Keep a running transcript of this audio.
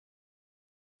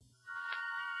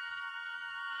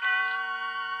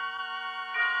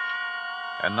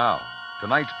And now,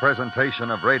 tonight's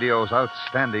presentation of radio's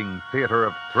outstanding theater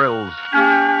of thrills,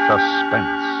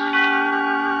 Suspense.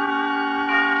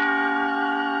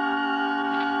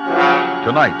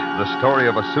 Tonight, the story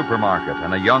of a supermarket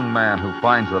and a young man who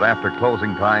finds that after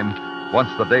closing time,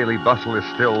 once the daily bustle is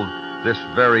stilled, this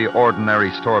very ordinary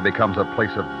store becomes a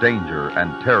place of danger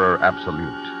and terror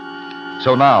absolute.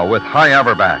 So now, with Hy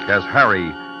Averback as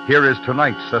Harry, here is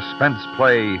tonight's suspense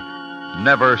play,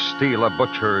 Never Steal a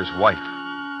Butcher's Wife.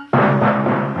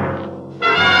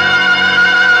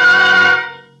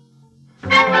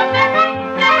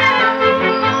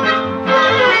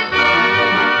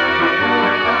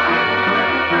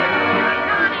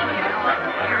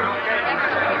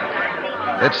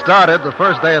 It started the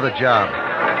first day of the job.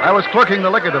 I was clerking the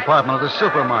liquor department of the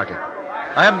supermarket.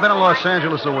 I hadn't been in Los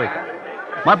Angeles a week.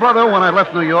 My brother, when I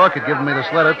left New York, had given me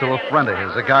this letter to a friend of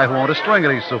his, a guy who owned a string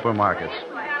of these supermarkets.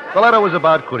 The letter was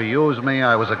about could he use me,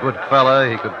 I was a good fella,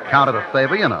 he could count it a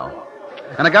favor, you know.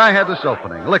 And the guy had this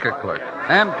opening, liquor clerk.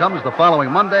 And comes the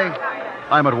following Monday,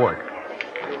 I'm at work.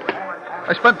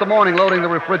 I spent the morning loading the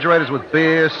refrigerators with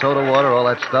beer, soda water, all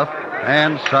that stuff,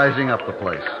 and sizing up the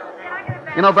place.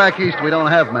 You know, back east, we don't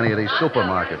have many of these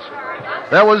supermarkets.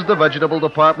 There was the vegetable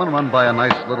department run by a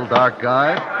nice little dark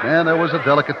guy, and there was a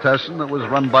delicatessen that was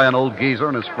run by an old geezer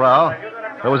and his frau.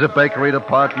 There was a bakery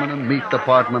department and meat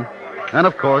department, and,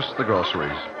 of course, the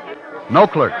groceries. No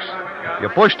clerks. You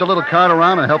pushed a little cart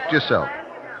around and helped yourself.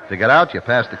 To get out, you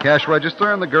passed the cash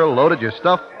register, and the girl loaded your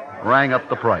stuff, rang up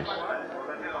the price.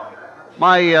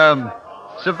 My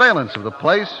surveillance of the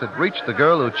place had reached the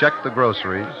girl who checked the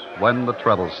groceries when the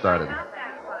trouble started.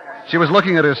 She was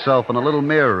looking at herself in a little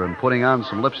mirror and putting on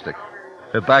some lipstick.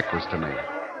 Her back was to me.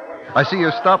 I see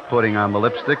her stop putting on the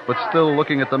lipstick, but still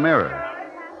looking at the mirror.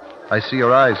 I see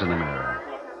her eyes in the mirror.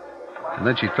 And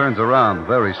then she turns around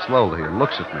very slowly and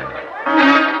looks at me.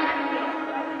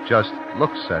 Just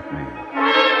looks at me.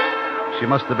 She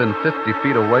must have been 50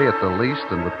 feet away at the least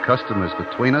and with customers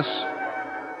between us.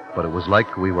 But it was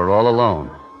like we were all alone.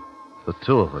 The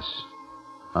two of us.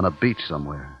 On a beach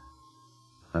somewhere.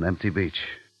 An empty beach.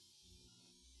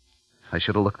 I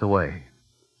should have looked away.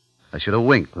 I should have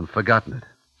winked and forgotten it.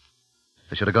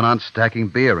 I should have gone on stacking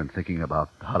beer and thinking about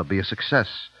how to be a success.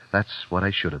 That's what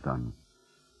I should have done.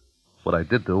 What I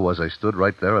did do was I stood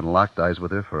right there and locked eyes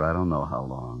with her for I don't know how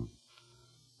long.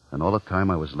 And all the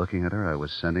time I was looking at her, I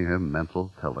was sending her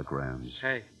mental telegrams.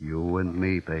 Hey. You and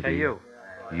me, baby. Hey, you.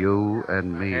 You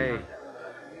and me. Hey.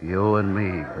 You and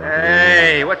me, baby.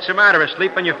 Hey, what's the matter?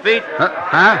 Asleep on your feet?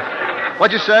 Huh?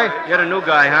 What'd you say? You're the new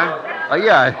guy, huh?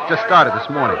 Yeah, I just started this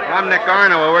morning. I'm Nick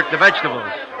Arno. I work the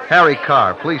vegetables. Harry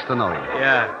Carr, pleased to know you.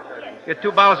 Yeah. Get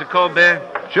 2 bottles of cold beer?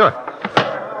 Sure.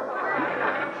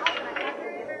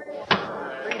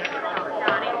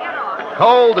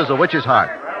 Cold as a witch's heart.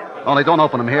 Only don't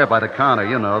open them here by the counter.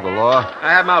 You know the law.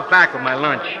 I have them out back with my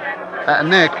lunch.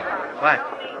 Nick. What?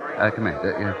 Come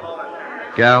here.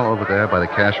 Gal over there by the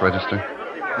cash register.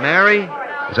 Mary?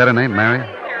 Is that her name, Mary?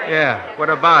 Yeah. What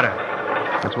about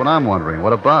her? That's what I'm wondering.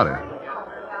 What about her?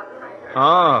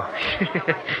 Oh.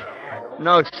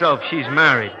 No soap. She's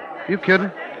married. You kidding?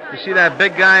 You see that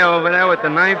big guy over there with the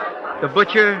knife? The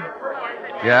butcher?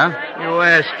 Yeah? You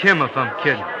ask him if I'm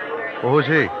kidding. Well, who's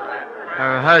he?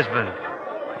 Her husband.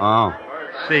 Oh.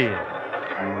 See you.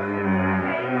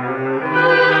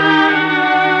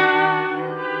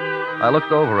 I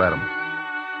looked over at him.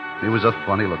 He was a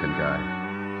funny-looking guy.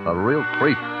 A real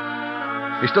creep.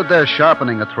 He stood there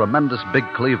sharpening a tremendous big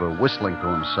cleaver, whistling to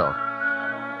himself.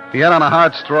 He had on a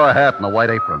hard straw hat and a white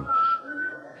apron.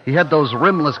 He had those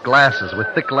rimless glasses with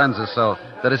thick lenses so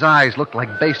that his eyes looked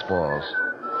like baseballs.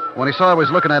 When he saw I was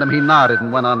looking at him, he nodded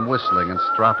and went on whistling and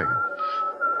stropping.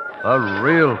 A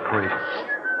real creep.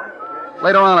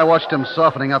 Later on, I watched him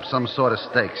softening up some sort of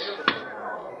steaks.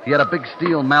 He had a big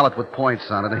steel mallet with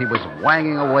points on it, and he was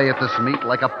whanging away at this meat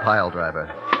like a pile driver.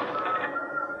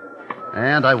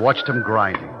 And I watched him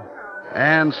grinding,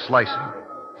 and slicing,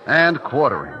 and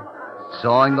quartering,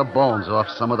 sawing the bones off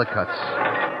some of the cuts.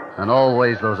 And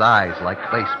always those eyes like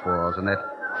baseballs, and that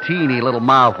teeny little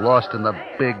mouth lost in the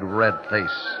big red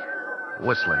face,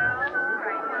 whistling.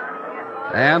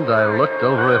 And I looked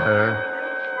over at her,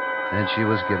 and she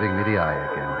was giving me the eye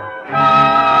again.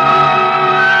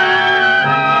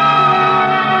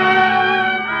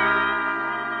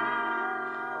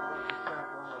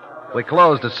 We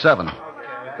closed at 7.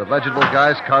 The vegetable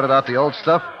guys carted out the old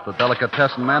stuff. The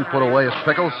delicatessen man put away his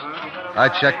pickles. I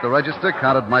checked the register,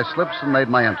 counted my slips, and made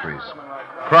my entries.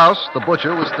 Kraus, the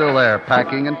butcher, was still there,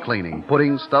 packing and cleaning,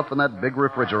 putting stuff in that big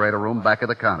refrigerator room back of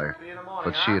the counter.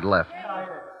 But she had left.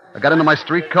 I got into my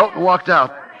street coat and walked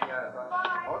out.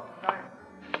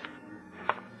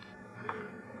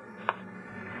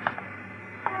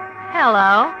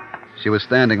 Hello. She was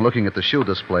standing looking at the shoe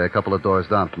display a couple of doors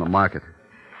down from the market.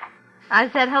 I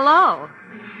said hello.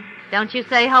 Don't you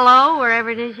say hello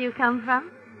wherever it is you come from?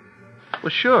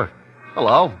 Well, sure.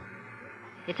 Hello.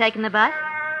 You taking the bus?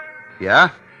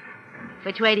 Yeah?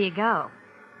 Which way do you go?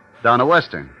 Down to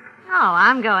Western. Oh,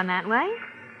 I'm going that way.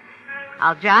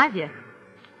 I'll drive you.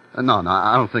 No,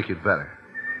 I don't think you'd better.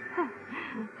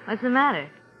 What's the matter?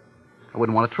 I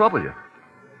wouldn't want to trouble you.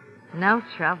 No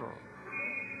trouble.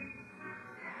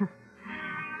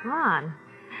 Come on.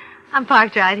 I'm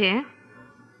parked right here.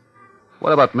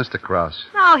 What about Mr. Krause?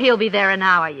 Oh, he'll be there an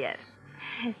hour yet.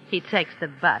 He takes the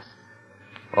bus.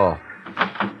 Oh.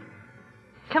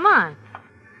 Come on.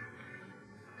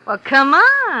 Well, come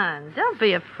on. Don't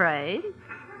be afraid.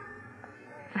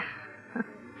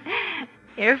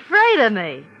 You're afraid of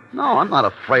me. No, I'm not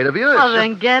afraid of you. It's Well,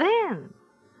 then get in.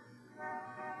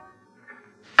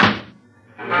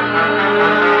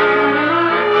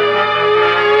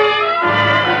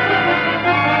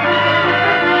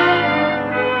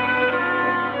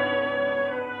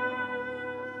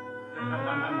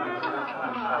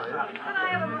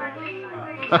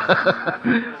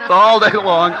 So all day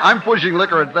long, I'm pushing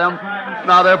liquor at them.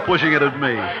 Now they're pushing it at me.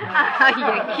 Oh,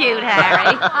 you're cute,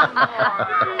 Harry.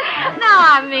 No,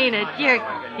 I mean it. You're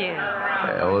cute.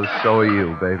 Yeah, well, so are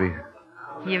you, baby.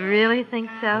 You really think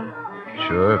so?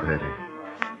 Sure, baby.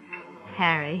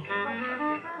 Harry,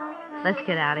 let's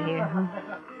get out of here.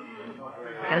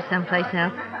 Go someplace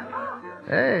else.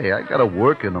 Hey, I gotta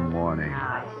work in the morning.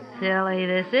 Oh, silly.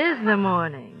 This is the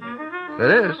morning.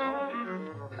 It is.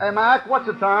 Hey, Mac, what's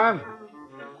the time?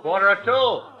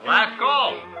 1:45. Last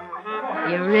call.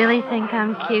 You really think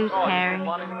I'm cute, Harry?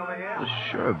 Well,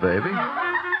 sure, baby.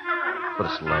 But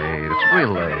it's late. It's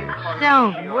real late.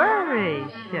 Don't worry,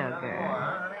 sugar.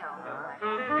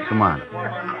 Come on.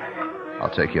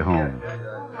 I'll take you home.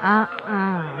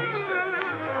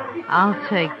 I'll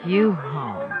take you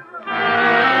home.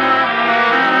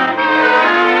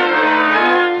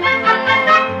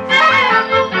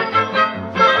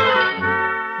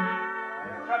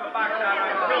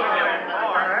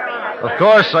 Of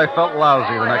course, I felt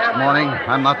lousy the next morning.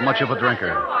 I'm not much of a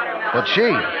drinker. But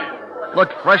she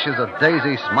looked fresh as a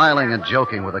daisy, smiling and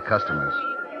joking with the customers.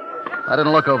 I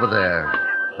didn't look over there.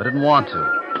 I didn't want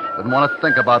to. Didn't want to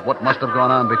think about what must have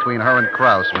gone on between her and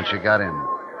Krause when she got in.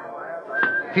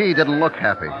 He didn't look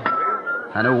happy.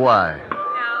 I knew why.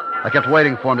 I kept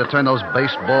waiting for him to turn those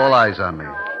baseball eyes on me.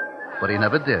 But he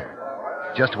never did.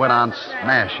 Just went on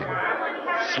smashing,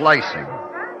 slicing,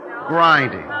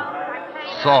 grinding,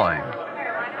 sawing,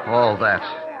 all that.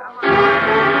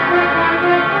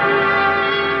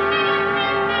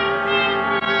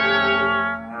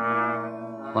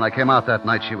 When I came out that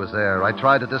night, she was there. I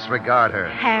tried to disregard her.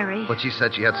 Harry. But she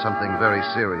said she had something very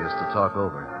serious to talk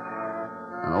over.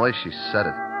 And the way she said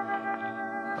it...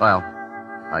 Well,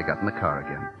 I got in the car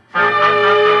again.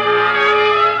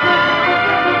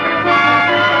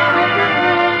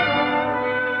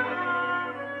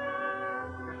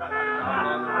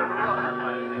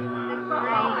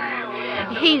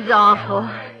 He's awful.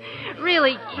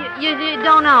 Really, you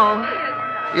don't know.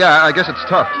 Yeah, I guess it's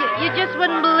tough. You just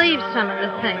wouldn't believe some of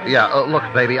the things. Yeah, look,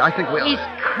 baby, I think we... He's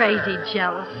crazy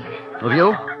jealous. Of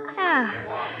you? Yeah.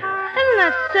 Isn't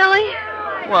that silly?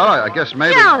 Well, I guess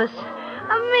maybe... Jealous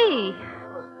of me.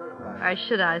 Or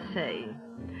should I say,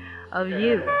 of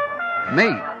you. Me?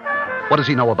 What does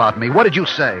he know about me? What did you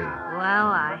say?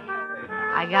 Well,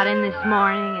 I got in this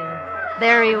morning, and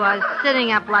there he was,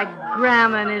 sitting up like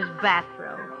Grandma in his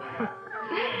bathrobe.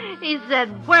 He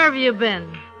said, "Where have you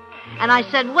been?" And I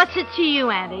said, "What's it to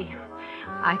you, Auntie?"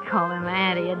 I call him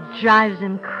Auntie. It drives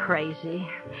him crazy.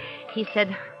 He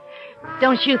said,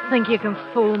 "Don't you think you can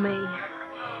fool me?"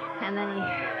 And then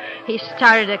he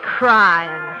started to cry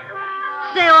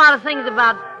and say a lot of things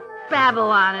about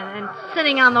Babylon and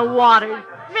sitting on the water.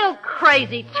 Real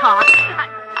crazy talk.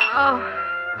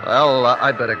 Well,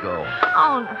 I'd better go.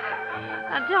 Oh,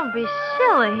 now don't be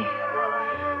silly.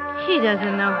 He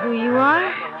doesn't know who you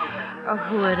are or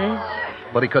who it is.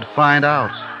 But he could find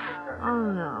out.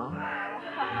 Oh, no.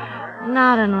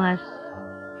 Not unless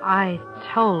I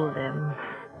told him.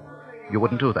 You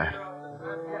wouldn't do that?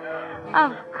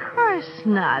 Of course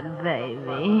not,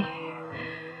 baby.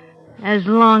 As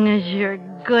long as you're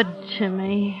good to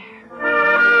me.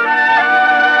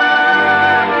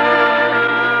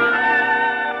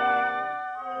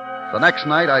 The next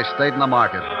night, I stayed in the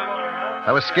market.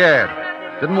 I was scared.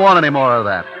 Didn't want any more of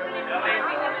that.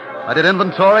 I did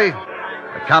inventory.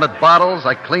 I counted bottles.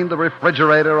 I cleaned the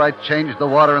refrigerator. I changed the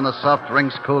water in the soft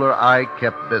drinks cooler. I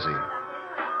kept busy.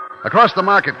 Across the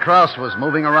market, Krause was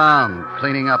moving around,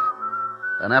 cleaning up.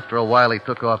 And after a while, he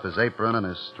took off his apron and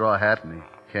his straw hat, and he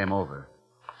came over.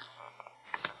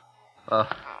 Hello,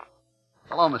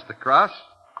 Mr. Cross.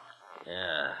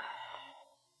 Yeah.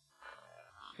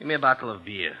 Give me a bottle of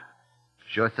beer.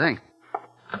 Sure thing.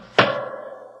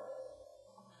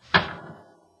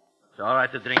 It's all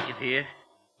right to drink it here?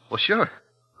 Well, sure.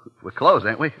 We're closed,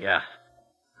 ain't we? Yeah.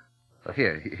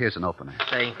 Here's an opener.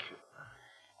 Thank you.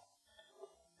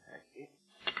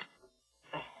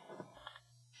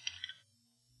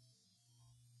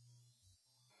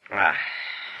 Ah.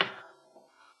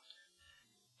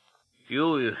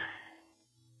 You're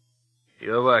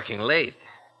working late.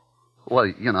 Well,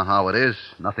 you know how it is.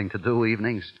 Nothing to do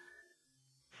evenings.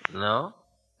 No?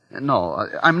 No,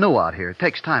 I'm new out here. It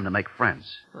takes time to make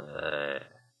friends.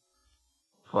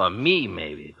 For me,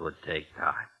 maybe it would take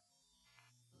time.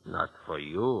 Not for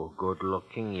you, a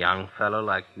good-looking young fellow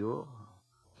like you.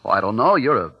 Oh, I don't know.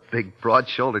 You're a big,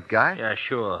 broad-shouldered guy. Yeah,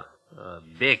 sure.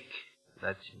 Big.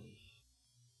 That's me.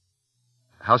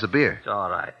 How's the beer? It's all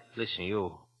right. Listen,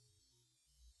 you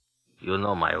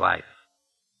know my wife.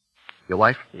 Your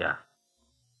wife? Yeah.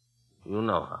 You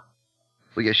know her.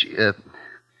 Well, yeah,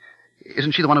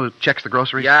 isn't she the one who checks the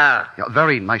groceries? Yeah. A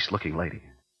very nice-looking lady.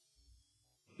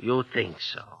 You think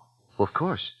so? Well, of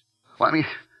course. Well, I mean,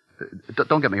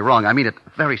 don't get me wrong. I mean it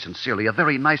very sincerely. A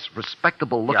very nice,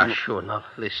 respectable-looking... Yeah, sure. Now,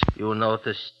 listen. You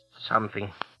noticed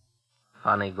something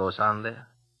funny goes on there?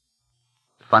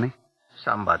 Funny?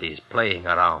 Somebody's playing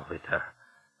around with her.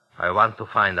 I want to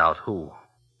find out who.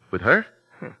 With her?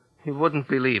 You wouldn't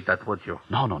believe that, would you?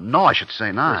 No, I should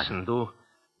say not. Listen, do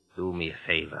me a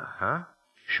favor, huh?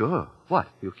 Sure. What?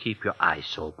 You keep your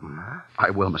eyes open, huh? I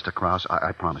will, Mr. Krause.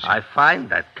 I promise you. I find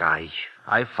that guy.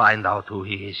 I find out who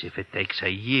he is if it takes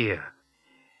a year.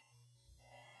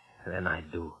 Then I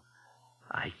do.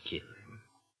 I kill him.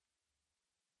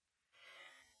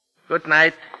 Good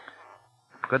night.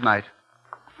 Good night.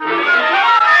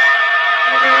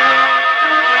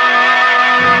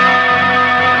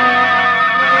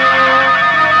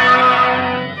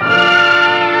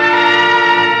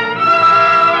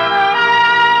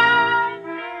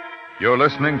 You're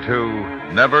listening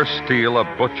to Never Steal a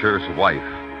Butcher's Wife.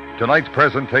 Tonight's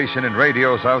presentation in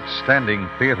radio's outstanding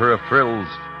theater of thrills,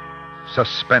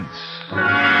 Suspense.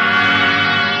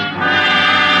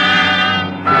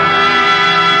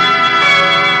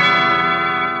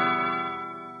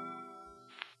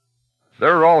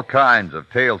 There are all kinds of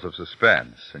tales of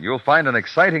suspense, and you'll find an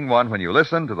exciting one when you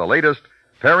listen to the latest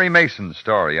Perry Mason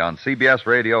story on CBS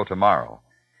Radio tomorrow.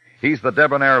 He's the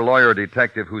debonair lawyer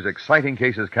detective whose exciting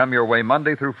cases come your way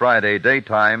Monday through Friday,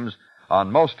 daytimes,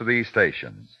 on most of these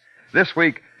stations. This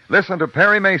week, listen to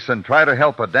Perry Mason try to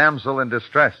help a damsel in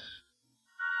distress.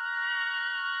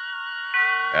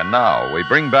 And now, we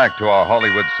bring back to our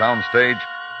Hollywood soundstage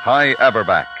Hy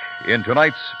Averback in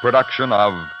tonight's production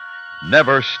of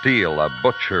Never Steal a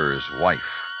Butcher's Wife,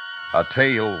 a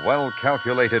tale well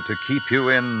calculated to keep you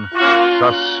in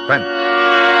suspense.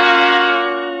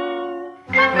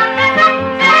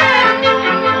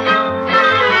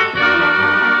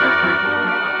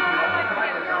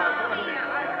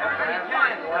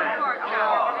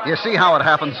 You see how it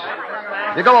happens?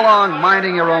 You go along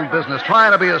minding your own business,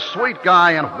 trying to be a sweet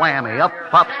guy, and whammy, up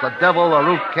pops the devil, the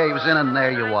roof caves in, and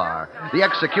there you are. The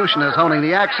executioner's honing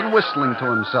the axe and whistling to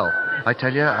himself. I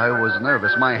tell you, I was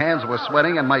nervous. My hands were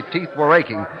sweating and my teeth were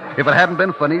aching. If it hadn't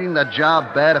been for needing that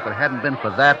job bad, if it hadn't been for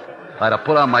that, I'd have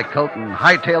put on my coat and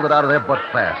hightailed it out of there butt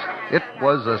fast. It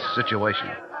was a situation.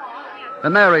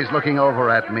 And Mary's looking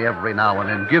over at me every now and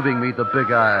then, giving me the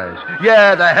big eyes.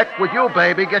 Yeah, the heck with you,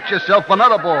 baby. Get yourself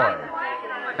another boy.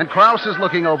 And Krause is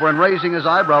looking over and raising his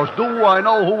eyebrows. Do I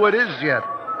know who it is yet?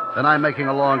 And I'm making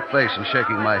a long face and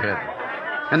shaking my head.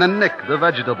 And then Nick, the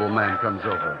vegetable man, comes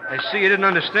over. I see you didn't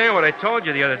understand what I told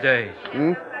you the other day.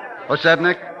 What's that,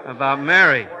 Nick? About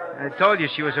Mary. I told you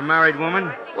she was a married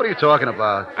woman. What are you talking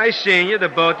about? I seen you, the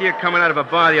both of you, coming out of a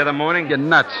bar the other morning. You're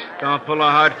nuts. Don't pull a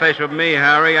hard face with me,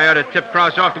 Harry. I ought to tip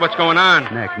Krause off to what's going on.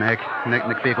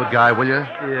 Nick, be a good guy, will you?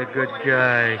 Be a good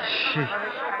guy.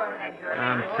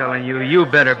 I'm telling you, you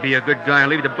better be a good guy and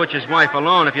leave the butcher's wife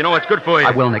alone if you know what's good for you.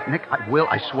 I will, Nick. I will.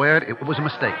 I swear it. It was a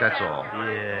mistake, that's all.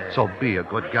 Yeah. So be a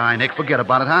good guy, Nick. Forget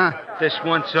about it, huh? This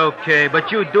once okay,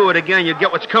 but you do it again, you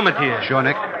get what's coming to you. Sure,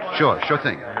 Nick. Sure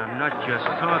thing. And I'm not just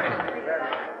talking.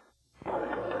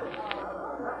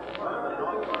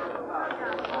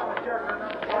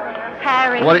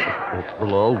 Harry. What?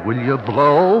 Blow, will you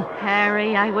blow?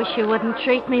 Harry, I wish you wouldn't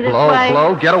treat me this Blow, way.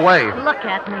 blow, get away. Look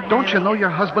at me, Harry. Don't you know your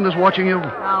husband is watching you?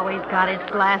 Always got his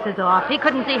glasses off. He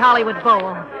couldn't see Hollywood Bowl.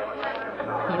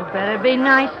 You better be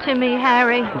nice to me,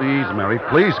 Harry. Please, Mary,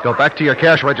 please, go back to your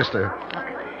cash register.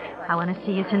 I want to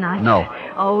see you tonight. No.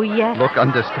 Oh, yes. Look,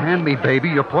 understand me, baby.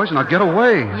 You're poison. Now get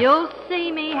away. You'll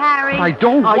see me, Harry. I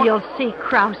don't Or want... you'll see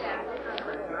Krause.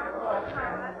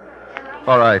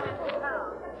 All right.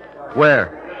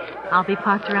 Where? I'll be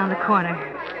parked around the corner.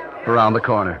 Around the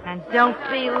corner. And don't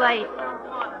be late.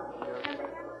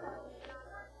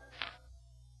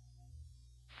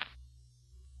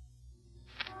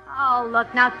 Oh,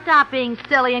 look, now stop being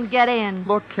silly and get in.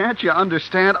 Look, can't you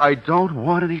understand? I don't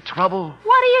want any trouble.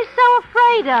 What are you so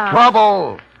afraid of?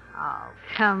 Trouble! Oh,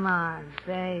 come on,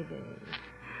 baby.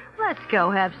 Let's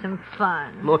go have some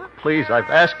fun. Look, please, I've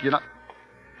asked you not...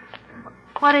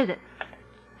 What is it?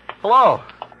 Hello.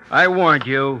 I warned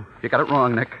you. You got it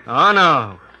wrong, Nick. Oh,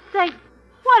 no. Say,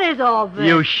 what is all this?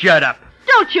 You shut up.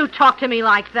 Don't you talk to me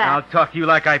like that. I'll talk to you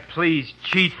like I please,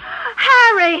 cheat.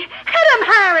 Harry! Hit him,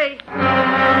 Harry!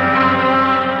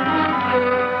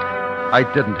 I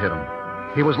didn't hit him.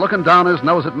 He was looking down his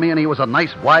nose at me, and he was a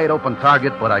nice, wide-open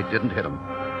target, but I didn't hit him.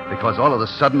 Because all of a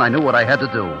sudden, I knew what I had to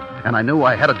do, and I knew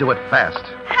I had to do it fast.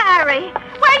 Harry,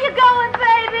 where you going,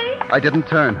 baby? I didn't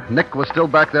turn. Nick was still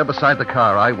back there beside the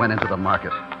car. I went into the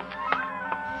market.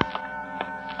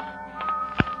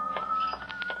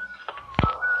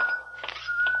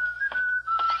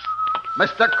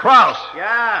 Mr. Krause,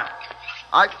 Yeah.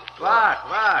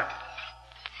 What?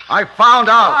 I found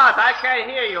out. What? I can't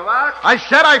hear you. What? I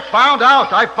said I found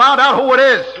out. I found out who it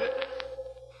is.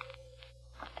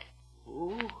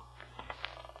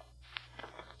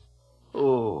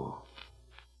 Ooh.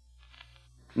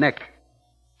 Nick.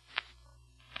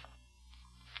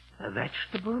 A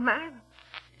vegetable man?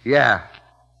 Yeah.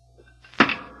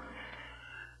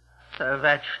 A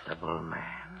vegetable man.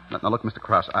 Now, look, Mr.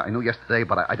 Krause, I knew yesterday,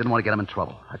 but I didn't want to get him in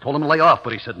trouble. I told him to lay off,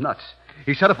 but he said nuts.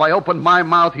 He said if I opened my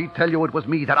mouth, he'd tell you it was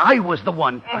me, that I was the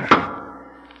one.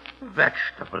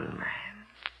 Vegetable man.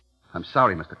 I'm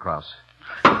sorry, Mr. Krause.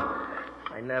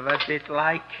 I never did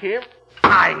like him.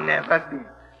 I never did.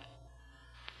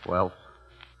 Well,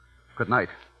 good night.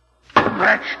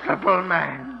 Vegetable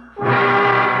man.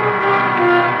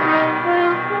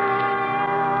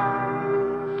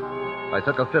 I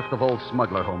took a fifth of old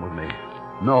Smuggler home with me.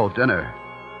 No dinner.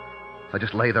 I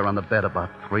just lay there on the bed about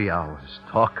 3 hours,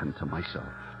 talking to myself.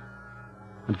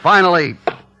 And finally,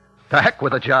 to heck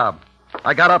with the job.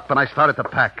 I got up and I started to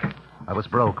pack. I was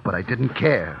broke, but I didn't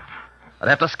care. I'd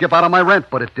have to skip out on my rent,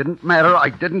 but it didn't matter. I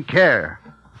didn't care.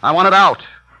 I wanted out.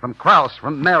 From Krause,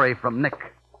 from Mary, from Nick.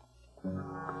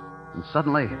 And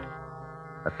suddenly,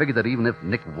 I figured that even if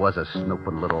Nick was a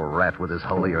snooping little rat with his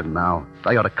hole ear now,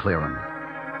 I ought to clear him.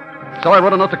 So I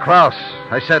wrote a note to Krause.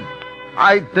 I said,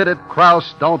 I did it,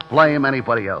 Krause. Don't blame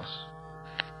anybody else.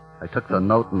 I took the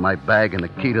note in my bag and the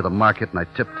key to the market, and I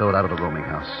tiptoed out of the rooming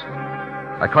house.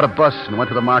 I caught a bus and went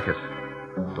to the market.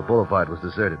 The boulevard was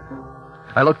deserted.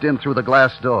 I looked in through the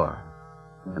glass door.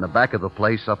 In the back of the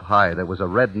place, up high, there was a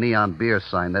red neon beer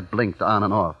sign that blinked on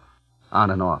and off.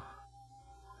 On and off.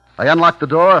 I unlocked the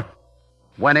door,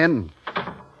 went in,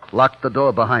 locked the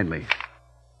door behind me.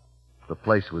 The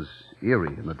place was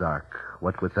eerie in the dark,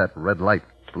 what with that red light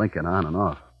blinking on and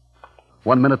off.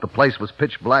 1 minute the place was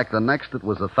pitch black, the next it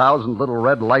was 1,000 little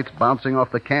red lights bouncing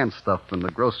off the canned stuff in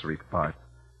the grocery part.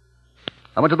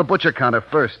 I went to the butcher counter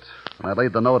first, and I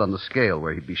laid the note on the scale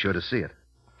where he'd be sure to see it.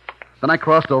 Then I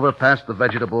crossed over past the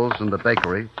vegetables and the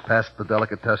bakery, past the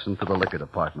delicatessen to the liquor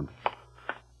department.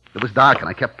 It was dark, and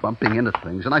I kept bumping into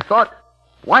things, and I thought,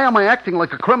 why am I acting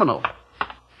like a criminal?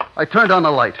 I turned on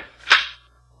the light.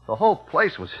 The whole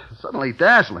place was suddenly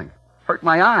dazzling. Hurt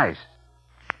my eyes.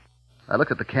 I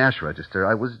looked at the cash register.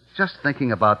 I was just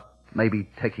thinking about maybe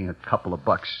taking a couple of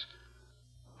bucks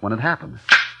when it happened.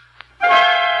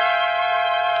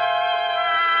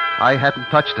 I hadn't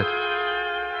touched it.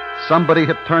 Somebody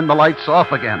had turned the lights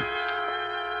off again.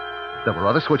 There were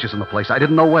other switches in the place. I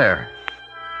didn't know where.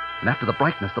 And after the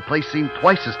brightness, the place seemed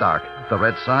twice as dark. The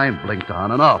red sign blinked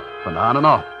on and off and on and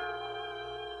off.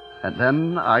 And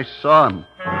then I saw him.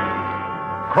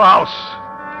 Krause.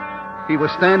 He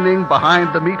was standing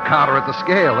behind the meat counter at the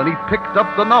scale, and he picked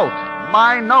up the note.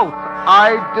 My note.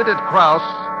 I did it, Krause.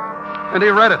 And he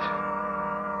read it.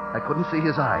 I couldn't see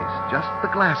his eyes, just the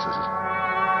glasses.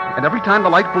 And every time the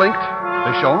light blinked,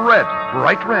 they shone red,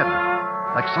 bright red,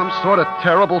 like some sort of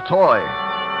terrible toy.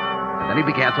 And then he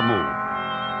began to move.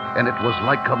 And it was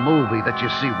like a movie that you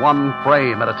see one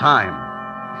frame at a time.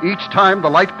 Each time the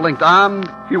light blinked on,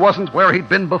 he wasn't where he'd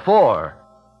been before,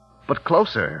 but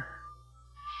closer.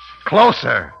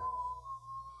 Closer.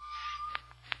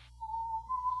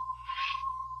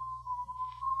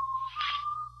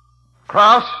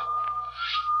 Krause?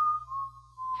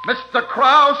 Mr.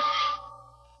 Krause?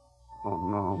 Oh,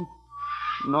 no.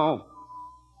 No.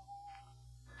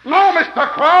 No, Mr.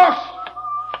 Krause!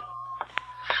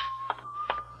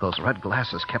 Those red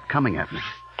glasses kept coming at me.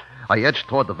 I edged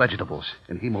toward the vegetables,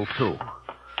 and he moved too.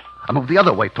 I moved the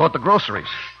other way, toward the groceries.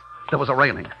 There was a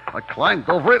railing. I climbed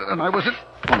over it, and I was in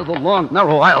one of the long,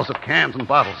 narrow aisles of cans and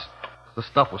bottles. The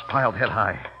stuff was piled head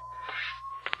high.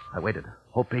 I waited,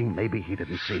 hoping maybe he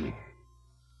didn't see me.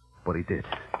 But he did.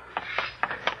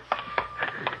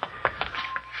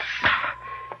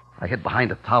 I hid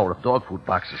behind a tower of dog food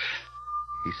boxes.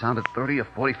 He sounded 30 or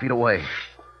 40 feet away.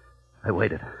 I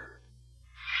waited.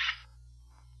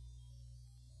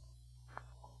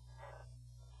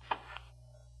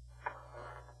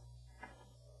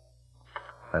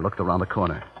 I looked around the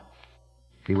corner.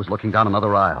 He was looking down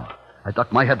another aisle. I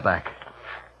ducked my head back.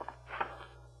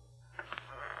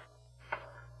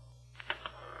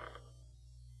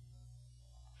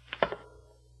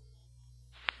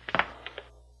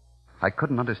 I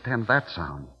couldn't understand that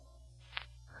sound.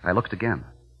 I looked again.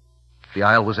 The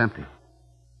aisle was empty.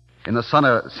 In the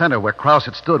center where Krause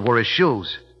had stood were his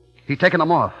shoes. He'd taken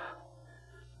them off.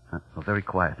 Very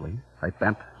quietly, I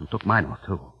bent and took mine off,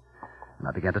 too. And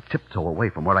I began to tiptoe away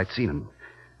from where I'd seen him.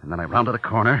 And then I rounded a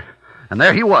corner, and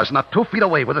there he was, not 2 feet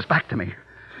away, with his back to me.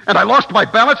 And I lost my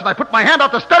balance, and I put my hand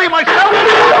out to steady myself.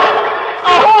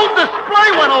 A whole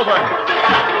display went over.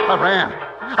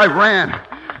 I ran.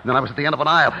 And then I was at the end of an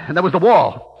aisle, and there was the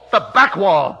wall, the back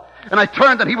wall. And I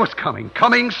turned, and he was coming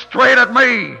straight at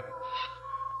me.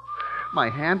 My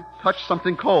hand touched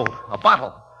something cold, a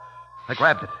bottle. I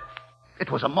grabbed it. It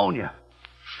was ammonia.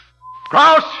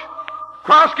 Krause!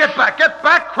 Krause, get back,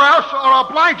 Krause, or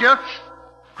I'll blind you.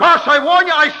 Krause, I warn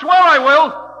you, I swear I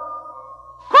will.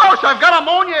 Krause, I've got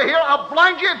ammonia here. I'll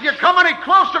blind you if you come any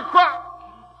closer, Krause.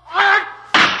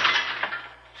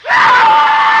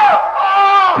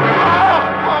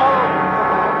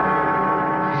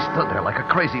 He stood there like a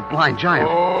crazy blind giant,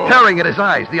 tearing at his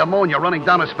eyes, the ammonia running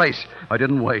down his face. I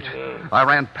didn't wait. I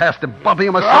ran past him, bumping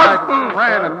him aside,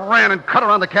 ran and cut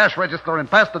around the cash register and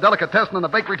past the delicatessen and the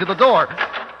bakery to the door.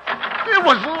 It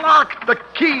was locked. The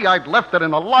key, I'd left it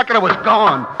in the lock, and it was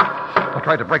gone. I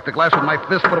tried to break the glass with my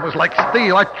fist, but it was like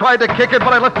steel. I tried to kick it,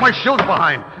 but I left my shoes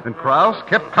behind. And Krause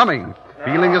kept coming,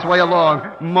 feeling his way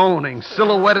along, moaning,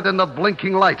 silhouetted in the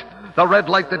blinking light, the red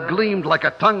light that gleamed like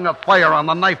a tongue of fire on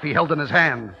the knife he held in his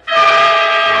hand.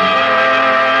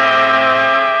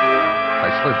 I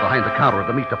slid behind the counter of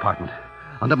the meat department.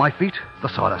 Under my feet, the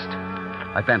sawdust.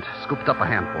 I bent, scooped up a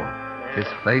handful. His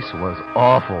face was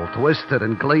awful, twisted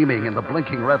and gleaming in the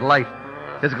blinking red light.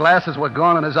 His glasses were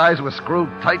gone and his eyes were screwed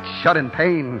tight shut in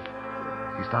pain.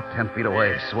 He stopped 10 feet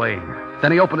away, swaying.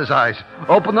 Then he opened his eyes,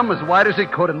 opened them as wide as he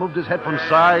could, and moved his head from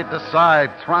side to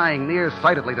side, trying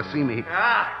nearsightedly to see me.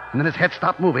 And then his head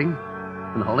stopped moving,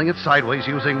 and holding it sideways,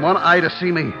 using one eye to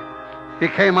see me, he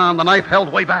came on, the knife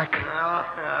held way back.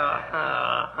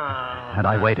 And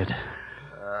I waited.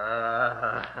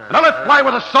 And I let fly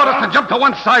with the sawdust and jumped to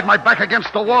one side, my back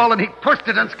against the wall, and he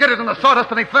twisted and skidded in the sawdust,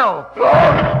 and he fell.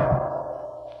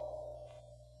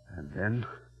 And then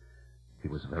he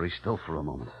was very still for a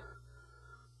moment.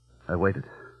 I waited,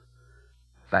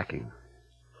 backing.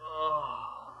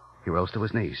 He rose to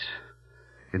his knees.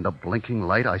 In the blinking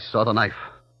light, I saw the knife.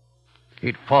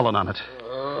 He'd fallen on it.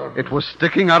 It was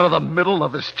sticking out of the middle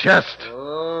of his chest.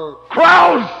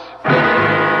 Krause!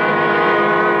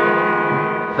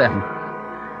 Then,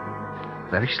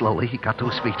 very slowly, he got to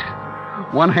his feet.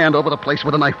 One hand over the place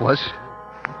where the knife was.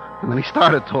 And then he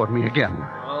started toward me again.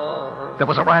 There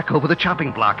was a rack over the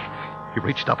chopping block. He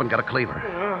reached up and got a cleaver.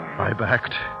 I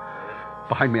backed.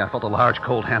 Behind me, I felt a large,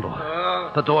 cold handle.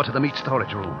 The door to the meat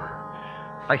storage room.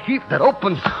 I heaved it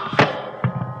open.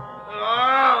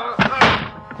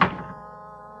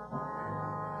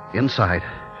 Inside,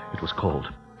 it was cold,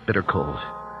 bitter cold,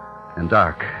 and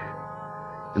dark.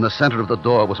 In the center of the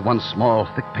door was one small,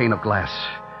 thick pane of glass.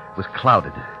 It was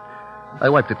clouded. I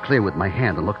wiped it clear with my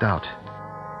hand and looked out.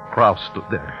 Krause stood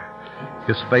there,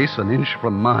 his face an inch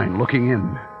from mine, looking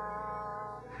in.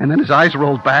 And then his eyes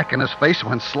rolled back and his face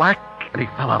went slack and he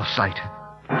fell out of sight.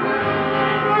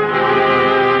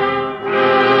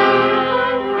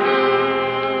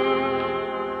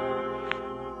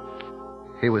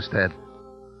 He was dead.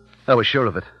 I was sure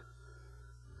of it.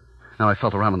 Now I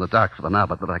felt around in the dark for the knob,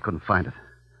 but I couldn't find it.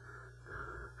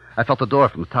 I felt the door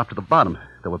from the top to the bottom.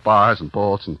 There were bars and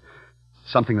bolts and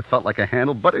something that felt like a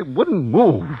handle, but it wouldn't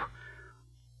move.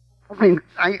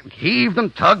 I heaved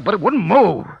and tugged, but it wouldn't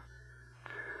move.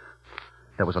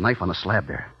 There was a knife on the slab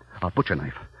there, a butcher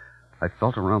knife. I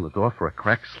felt around the door for a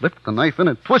crack, slipped the knife in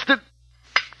and twisted.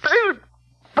 It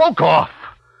broke off.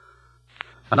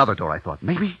 Another door, I thought.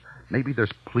 Maybe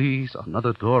there's, please,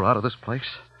 another door out of this place.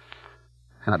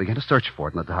 And I began to search for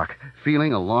it in the dark,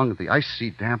 feeling along the icy,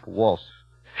 damp walls.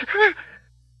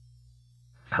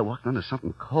 I walked under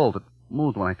something cold that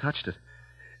moved when I touched it.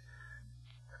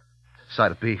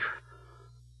 Side of beef,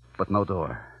 but no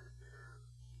door.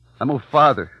 I moved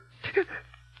farther.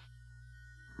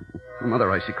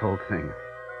 Another icy cold thing.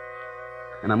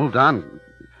 And I moved on.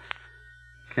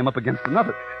 Came up against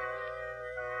another.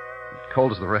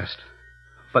 Cold as the rest.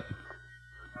 But...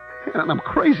 And I'm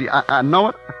crazy. I know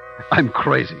it. I'm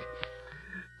crazy.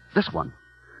 This one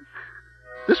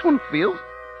feels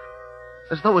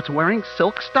as though it's wearing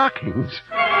silk stockings.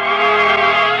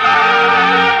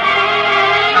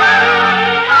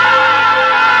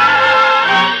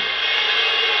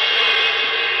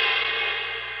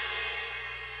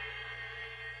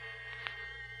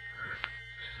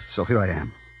 So here I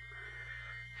am.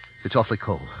 It's awfully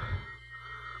cold.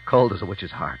 Cold as a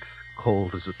witch's heart.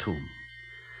 Cold as a tomb.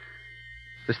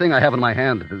 This thing I have in my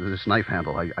hand, this knife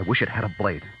handle, I wish it had a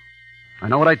blade. I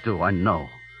know what I do, I know.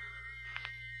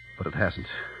 But it hasn't.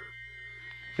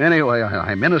 Anyway,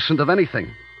 I'm innocent of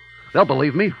anything. They'll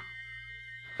believe me.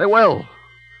 They will.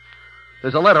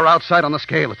 There's a letter outside on the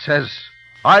scale. It says,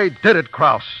 I did it,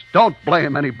 Krause. Don't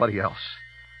blame anybody else.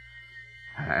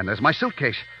 And there's my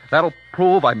suitcase. That'll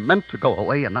prove I meant to go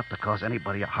away and not to cause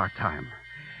anybody a hard time.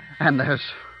 And there's...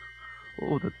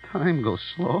 Oh, the time goes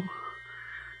slow.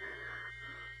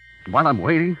 While I'm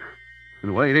waiting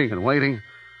and waiting and waiting,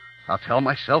 I'll tell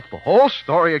myself the whole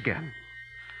story again.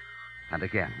 And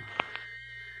again.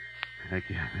 And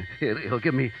again. It'll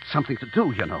give me something to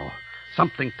do, you know.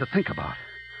 Something to think about.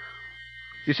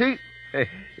 You see,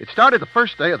 it started the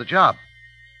first day of the job.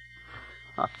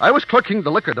 I was clerking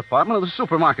the liquor department of the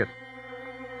supermarket.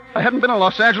 I hadn't been in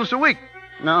Los Angeles a week.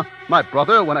 Now, my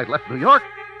brother, when I'd left New York,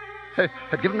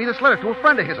 had given me this letter to a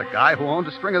friend of his, a guy who owned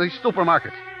a string of these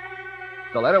supermarkets.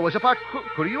 The letter was if I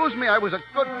could use me, I was a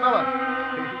good fella.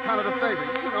 He counted a favor,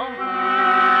 you know.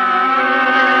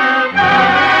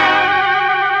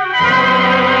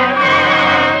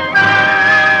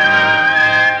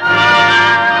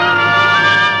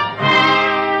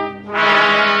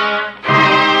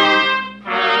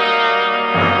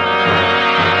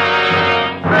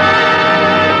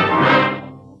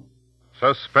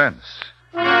 Suspense,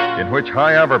 in which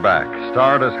Hy Averback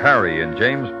starred as Harry in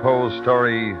James Poe's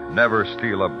story, Never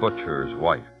Steal a Butcher's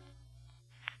Wife.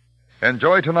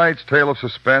 Enjoy tonight's tale of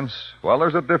suspense. Well,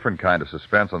 there's a different kind of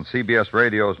suspense on CBS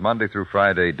Radio's Monday through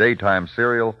Friday daytime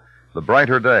serial, The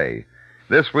Brighter Day.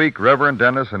 This week, Reverend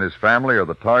Dennis and his family are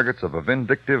the targets of a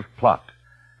vindictive plot.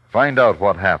 Find out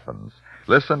what happens.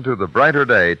 Listen to The Brighter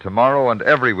Day tomorrow and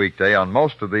every weekday on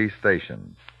most of these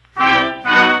stations.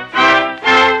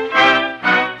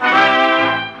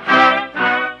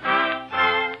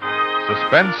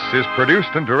 Suspense is produced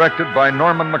and directed by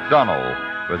Norman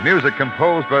McDonnell, with music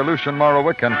composed by Lucien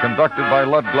Morawick and conducted by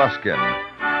Lud Gluskin.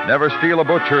 Never Steal a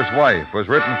Butcher's Wife was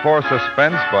written for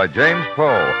Suspense by James Poe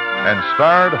and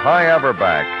starred Hy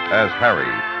Averback as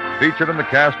Harry. Featured in the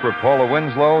cast were Paula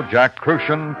Winslow, Jack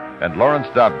Crucian, and Lawrence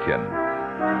Dobkin.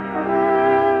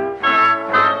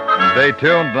 Stay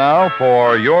tuned now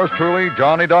for yours truly,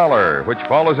 Johnny Dollar, which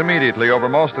follows immediately over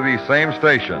most of these same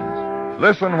stations.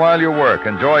 Listen while you work.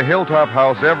 Enjoy Hilltop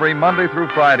House every Monday through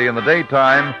Friday in the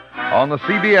daytime on the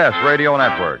CBS Radio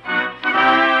Network.